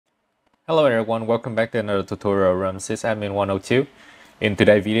Hello everyone, welcome back to another tutorial from sysadmin 102. In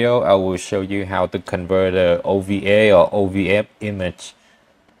today's video, I will show you how to convert a OVA or OVF image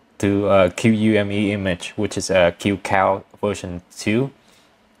to a QEMU image, which is a QCOW version 2.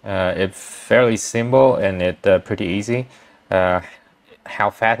 It's fairly simple and it's pretty easy.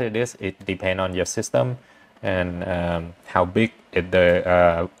 How fast it is, it depends on your system and how big is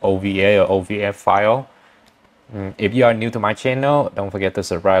the OVA or OVF file. If you are new to my channel, don't forget to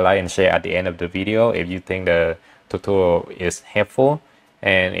subscribe, like, and share at the end of the video if you think the tutorial is helpful.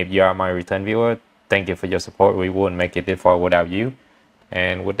 And if you are my return viewer, thank you for your support. We wouldn't make it this far without you.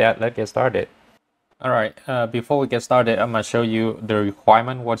 And with that, let's get started. Alright, before we get started, I'm going to show you the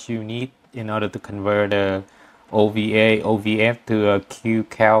requirement, what you need in order to convert the OVA, OVF to a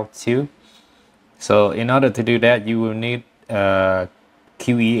QCOW2. So in order to do that, you will need QEMU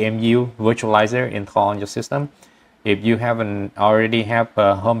virtualizer installed on your system. If you haven't already have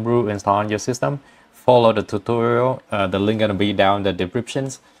a Homebrew installed on your system, follow the tutorial. The link gonna be down in the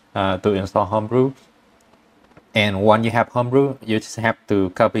descriptions to install Homebrew. And once you have Homebrew, you just have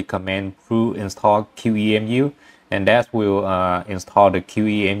to copy command brew install QEMU, and that will install the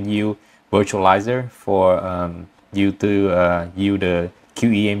QEMU virtualizer for you to use the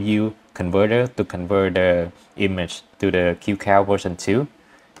QEMU converter to convert the image to the QCOW version 2.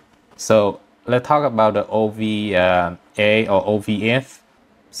 So let's talk about the OVA or OVF.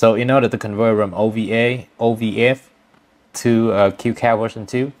 So in order to convert from OVA, OVF to QCOW version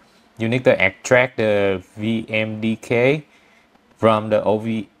 2, you need to extract the VMDK from the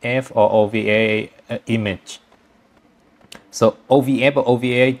OVF or OVA image. So OVF or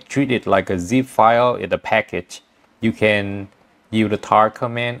OVA treat it like a zip file in a package. You can use the tar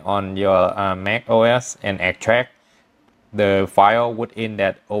command on your Mac OS and extract the file within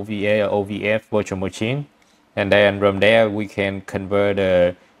that OVA or OVF virtual machine, and then from there we can convert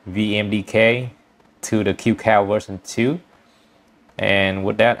the VMDK to the QCOW version 2. And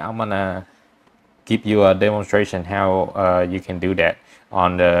with that, I'm gonna give you a demonstration how you can do that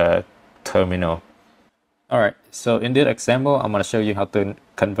on the terminal. Alright, so in this example, I'm gonna show you how to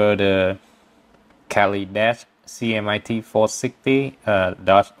convert the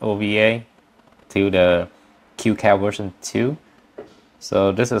Kali-CMIT460.OVA to the QCOW version 2.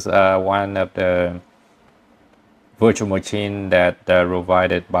 So this is one of the virtual machine that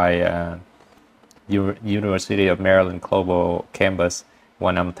provided by University of Maryland Global Campus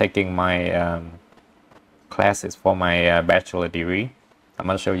when I'm taking my classes for my bachelor degree. I'm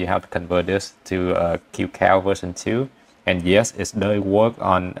going to show you how to convert this to QCOW version 2. And yes, it does work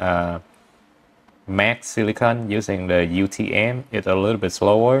on Mac Silicon using the UTM. It's a little bit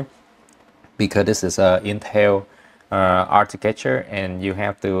slower because this is Intel architecture, and you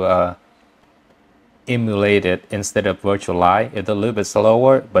have to emulate it instead of virtualize. It's a little bit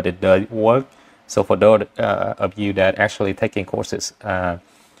slower, but it does work. So for those of you that actually taking courses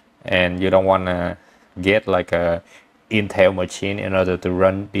and you don't want to get like a Intel machine in order to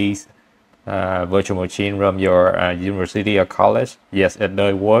run these virtual machine from your university or college, yes, it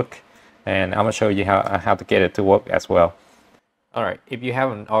does work, and I'm gonna show you how to get it to work as well. Alright, if you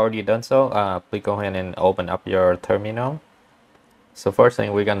haven't already done so, please go ahead and open up your terminal. So first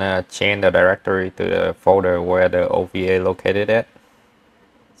thing, we're gonna change the directory to the folder where the OVA located at.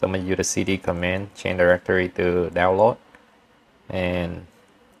 So I'm gonna use the cd command, change directory to download, and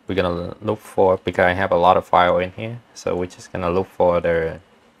we're gonna look for, because I have a lot of file in here, so we're just gonna look for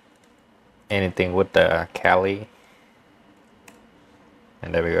anything with the Kali,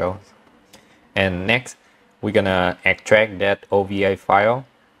 and there we go. And next, we're gonna extract that OVA file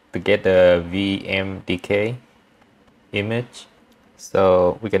to get the VMDK image.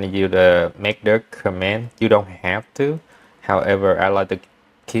 So we're gonna use the makedir command. You don't have to, however, I like to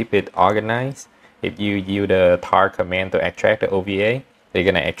keep it organized. If you use the tar command to extract the OVA, they're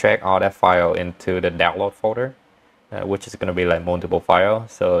gonna extract all that file into the download folder, which is gonna be like multiple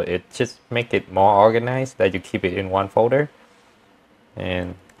files. So it just make it more organized that you keep it in one folder.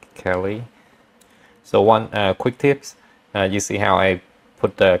 And Kali. So one quick tips, you see how I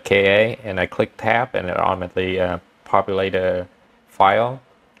put the KA and I click tab and it automatically populate the file.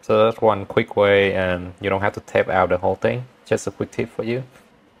 So that's one quick way, and you don't have to tap out the whole thing. Just a quick tip for you.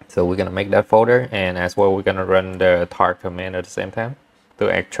 So we're gonna make that folder, and as well we're gonna run the tar command at the same time to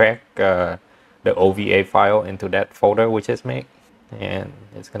extract the OVA file into that folder we just made. And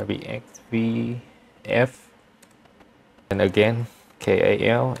it's gonna be XVF, and again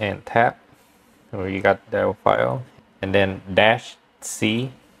KAL and tab. Where you got the file, and then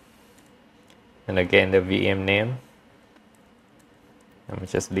 -C, and again the VM name. Let me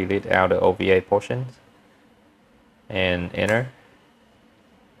just delete out the OVA portions and enter.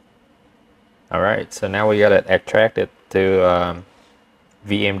 Alright, so now we gotta extract it to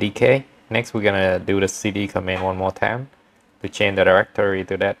VMDK. Next, we're gonna do the cd command one more time to change the directory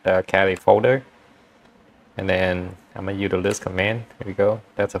to that Kali folder. And then I'm gonna use the list command. Here we go.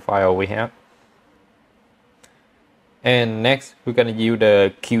 That's a file we have. And next, we're gonna use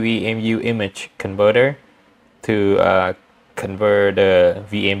the QEMU image converter to convert the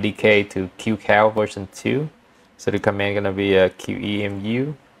VMDK to QCOW version 2. So the command gonna be a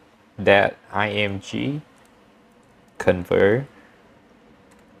QEMU .img convert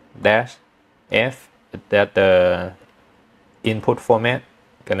dash f, that the input format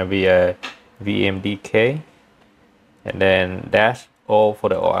gonna be a VMDK, and then dash o for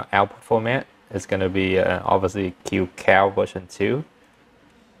the output format is gonna be obviously QCOW version 2,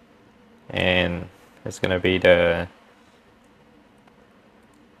 and it's gonna be the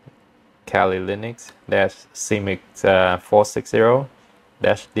Kali Linux dash CMIC 460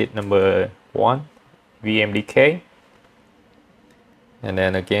 dash dit number 1 VMDK, and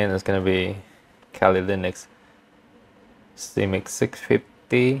then again it's gonna be Kali Linux CMIC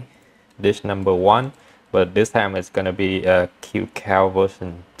 650 dish number 1, but this time it's gonna be QCOW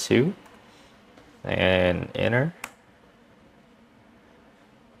version 2, and enter.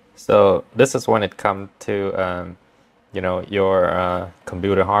 So this is when it comes to you know, your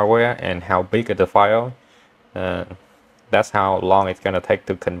computer hardware and how big is the file. That's how long it's gonna take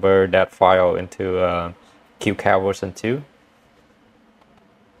to convert that file into QCOW version 2.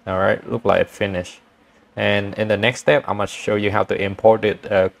 Alright, look like it finished. And in the next step, I'm gonna show you how to import it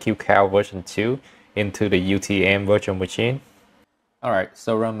QCOW version 2 into the UTM virtual machine. Alright,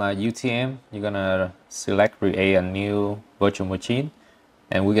 so from UTM, you're gonna select create a new virtual machine,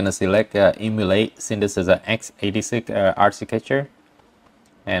 and we're gonna select emulate, since this is an x86 architecture,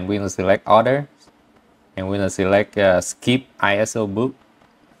 and we're gonna select order, and we're gonna select skip ISO boot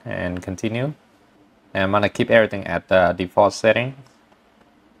and continue. And I'm gonna keep everything at the default setting.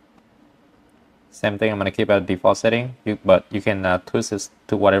 Same thing, I'm gonna keep at default setting, but you can twist this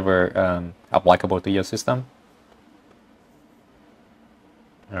to whatever applicable to your system.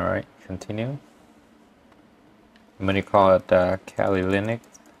 Alright, continue. I'm gonna call it Kali Linux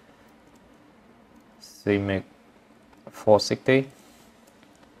CMIC 460,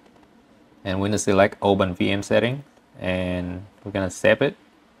 and we're gonna select open VM setting, and we're gonna save it.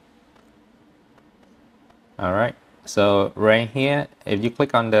 Alright, so right here, if you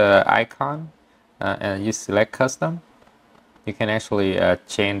click on the icon and you select custom, you can actually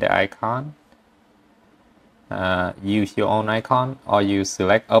change the icon, use your own icon, or you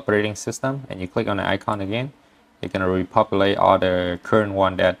select operating system and you click on the icon again. You're gonna repopulate all the current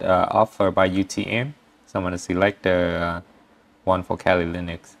one that offered by UTM. So I'm gonna select the one for Kali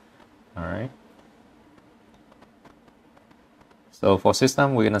Linux. Alright. So for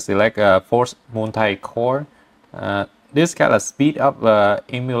system, we're gonna select force multi-core. This kind of speed up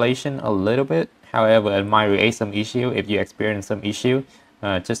emulation a little bit. However, it might create some issue. If you experience some issue,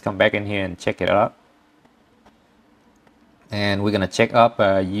 just come back in here and check it out. And we're gonna check up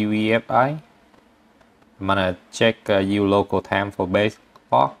UEFI. I'm gonna check U local time for base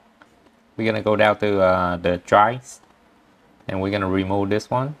clock. We're gonna go down to the drives, and we're gonna remove this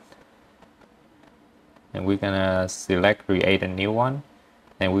one, and we're gonna select create a new one,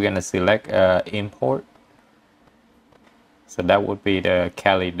 and we're gonna select import. So that would be the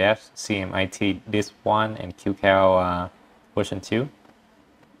Kali CMIT this one and QCOW version 2.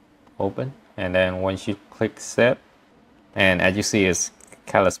 Open, and then once you click save, and as you see, it's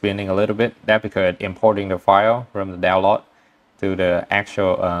kind of spinning a little bit. That's because importing the file from the download to the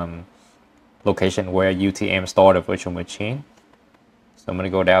actual location where UTM stored the virtual machine. So I'm gonna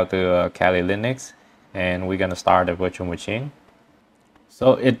go down to Kali Linux, and we're gonna start the virtual machine.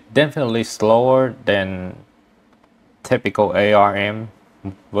 So it's definitely slower than typical ARM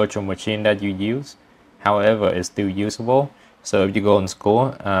virtual machine that you use. However, it's still usable. So if you go in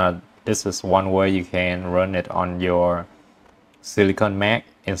school, this is one way you can run it on your Silicon Mac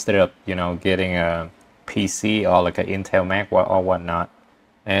instead of, you know, getting a PC or like an Intel Mac or whatnot.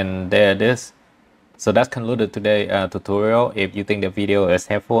 And there it is. So that's concluded today's tutorial. If you think the video is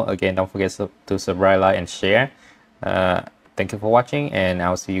helpful, again, don't forget to subscribe, like, and share. Thank you for watching, and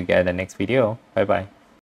I'll see you guys in the next video. Bye bye.